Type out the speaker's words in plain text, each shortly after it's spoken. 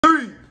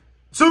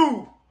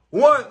2,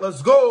 1,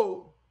 let's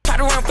go. Try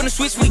to run from the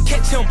switch, we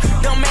catch him.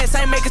 Dumb ass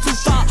ain't make it too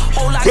far.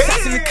 Whole lot of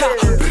shots in the car.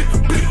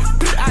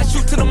 I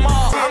shoot to the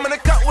mall. I'm in the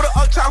cut with a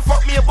up, try to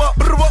fuck me up.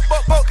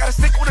 Gotta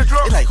stick with a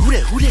drum. They like, who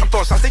that? I'm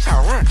throwing shots, they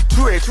try to run.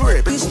 True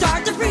it. You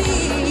start to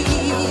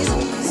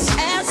freeze,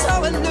 and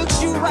so it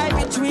looks you right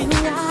between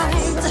the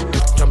eyes.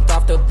 Jumped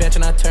off the bench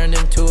and I turned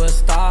into a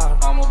star.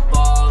 I'm a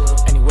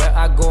baller. Anywhere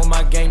I go,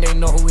 my gang, they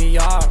know who we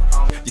are.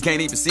 You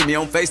can't even see me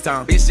on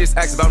FaceTime. Bitch just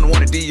asked if I'm the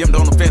one to DM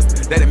on the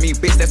fence. That ain't me,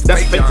 bitch, that's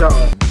fake John.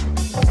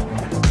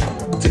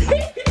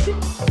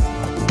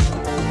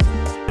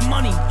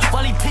 Money,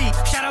 Wally P,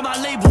 shout out my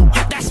label.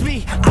 That's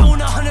me. I own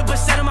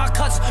 100% of my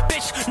cuts.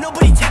 Bitch,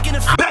 nobody taking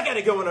it. Back at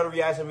it again with another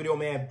reaction video,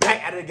 man.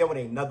 Back at it again with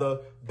another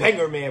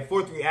banger, man.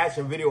 4th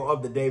reaction video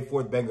of the day.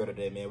 4th banger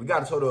today, man. We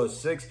got a total of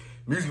 6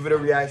 music video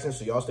reactions,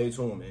 so y'all stay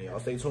tuned, man. Y'all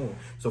stay tuned.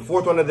 So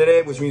 4th one of the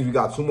day, which means we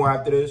got 2 more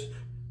after this.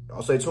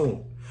 Y'all stay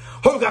tuned.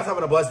 Hope you guys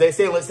having a blessed day.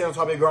 Stay lit, stay on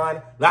top of your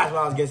grind. Last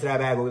one I was getting to that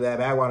bag, with that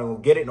bag. Why don't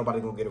go get it?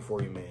 Nobody's gonna get it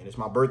for you, man. It's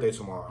my birthday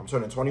tomorrow. I'm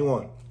turning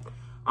 21.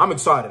 I'm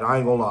excited. I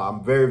ain't gonna lie.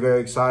 I'm very,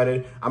 very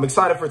excited. I'm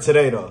excited for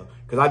today, though,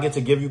 because I get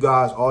to give you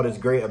guys all this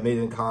great,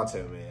 amazing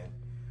content, man.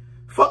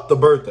 Fuck the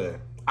birthday.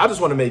 I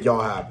just want to make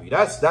y'all happy.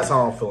 That's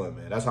how I'm feeling,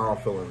 man. That's how I'm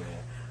feeling,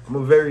 man.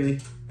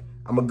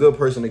 I'm a good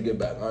person to get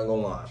back. I ain't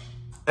gonna lie.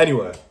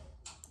 Anyway,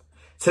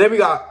 today we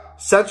got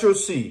Central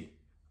C,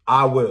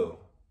 I Will.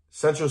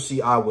 Central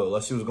C, I Will.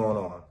 Let's see what's going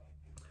on.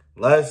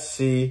 Let's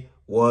see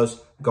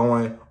what's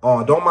going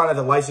on. Don't mind if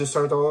the lights is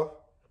turned off.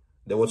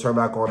 Then we'll turn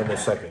back on in a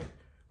second.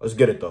 Let's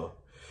get it, though.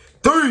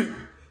 3,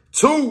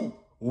 2,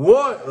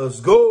 1, let's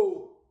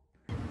go.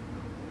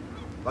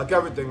 Like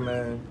everything,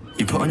 man.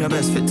 You put on your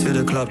best fit to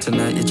the club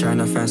tonight. You're trying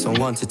to find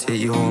someone to take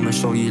you home and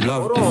show you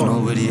love. If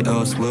nobody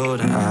else will,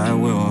 then I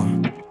will.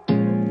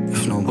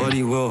 If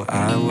nobody will,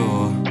 I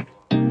will.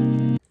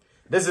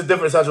 This is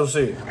different Central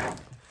C.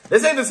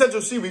 This ain't the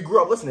Central C we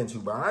grew up listening to,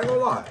 bro. I ain't gonna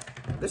lie.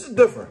 This is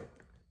different.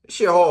 This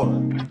shit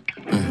hard.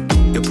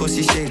 Your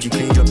pussy shaved, you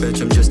cleaned your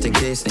bedroom just in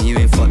case. And you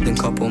ain't fucked in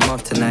couple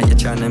months. Tonight you're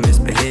trying to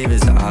misbehave.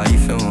 Is that how you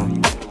feel?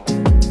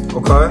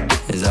 Okay.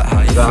 Is that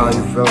how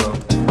you feel?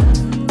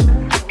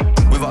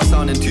 Without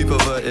sounding too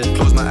perverted,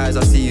 close my eyes,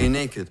 I see you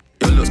naked.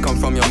 Your looks come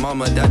from your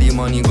mama, daddy,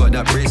 money, got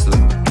that bracelet.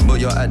 But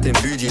you're acting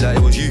bougie like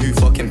it was you who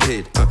fucking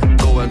paid.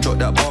 Go and drop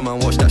that bomb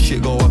and watch that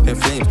shit go up in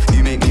flames.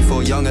 You make me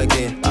feel young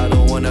again, I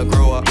don't wanna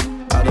grow up.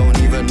 I don't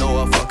even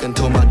know, I fucking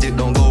told my dick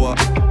don't go up.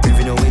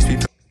 Moving your waist,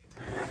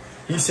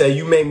 He said,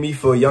 you make me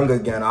feel young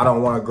again, I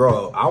don't wanna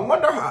grow up. I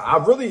wonder how,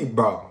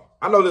 bro,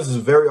 I know this is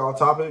very off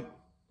topic.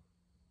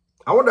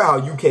 I wonder how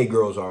UK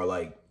girls are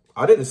like.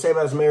 Are they the same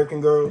as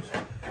American girls?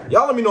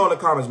 Y'all let me know in the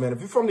comments, man. If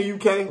you're from the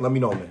UK, let me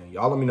know, man.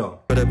 Y'all let me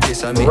know.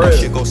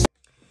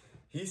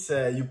 He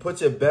said, you put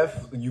your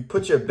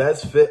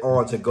best fit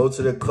on to go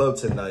to the club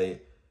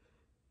tonight.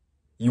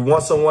 You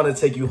want someone to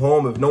take you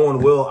home. If no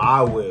one will,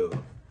 I will.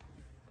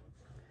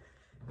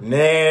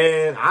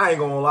 Man, I ain't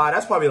gonna lie.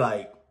 That's probably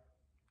like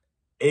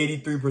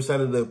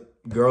 83% of the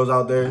girls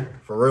out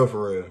there. For real,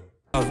 for real.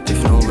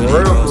 If nobody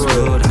else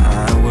will, then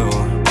I will.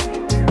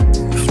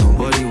 If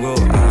nobody will,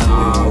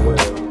 I will.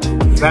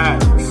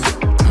 Facts.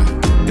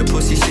 Your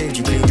pussy shaved,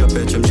 you cleaned your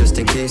bedroom just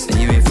in case. And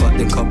you ain't fucked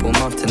in couple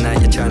months. Tonight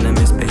you're trying to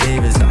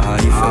misbehave. Is that how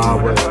you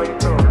feel?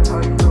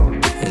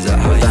 Is that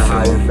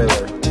how you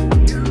feel?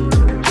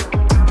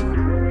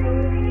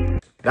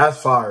 That's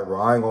fire,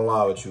 bro. I ain't gonna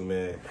lie with you,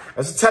 man.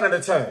 That's a 10 out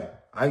of 10.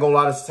 I ain't gonna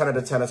lie, that's a 10 out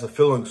of 10. That's a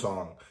feeling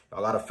song.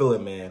 Y'all gotta feel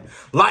it, man.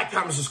 Like,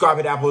 comment, subscribe,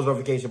 hit that post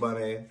notification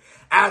button, man.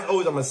 As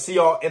always, I'm gonna see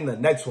y'all in the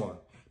next one.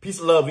 Peace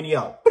and love, and you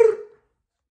out.